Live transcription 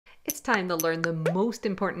It's time to learn the most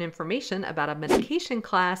important information about a medication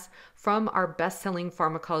class from our best-selling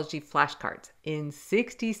pharmacology flashcards in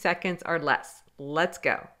 60 seconds or less. Let's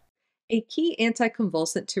go. A key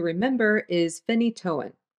anticonvulsant to remember is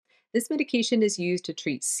phenytoin. This medication is used to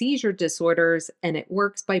treat seizure disorders and it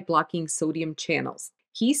works by blocking sodium channels.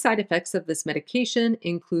 Key side effects of this medication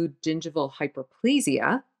include gingival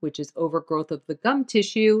hyperplasia, which is overgrowth of the gum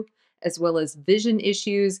tissue, as well as vision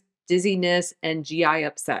issues, dizziness, and GI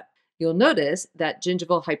upset. You'll notice that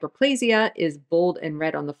gingival hyperplasia is bold and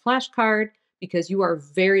red on the flashcard because you are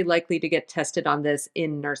very likely to get tested on this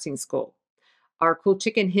in nursing school. Our cool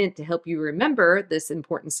chicken hint to help you remember this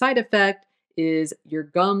important side effect is your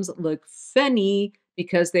gums look funny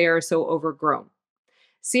because they are so overgrown.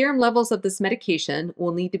 Serum levels of this medication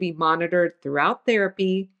will need to be monitored throughout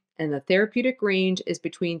therapy, and the therapeutic range is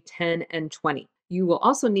between 10 and 20. You will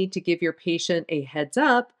also need to give your patient a heads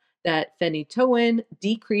up that phenytoin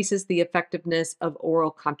decreases the effectiveness of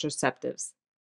oral contraceptives.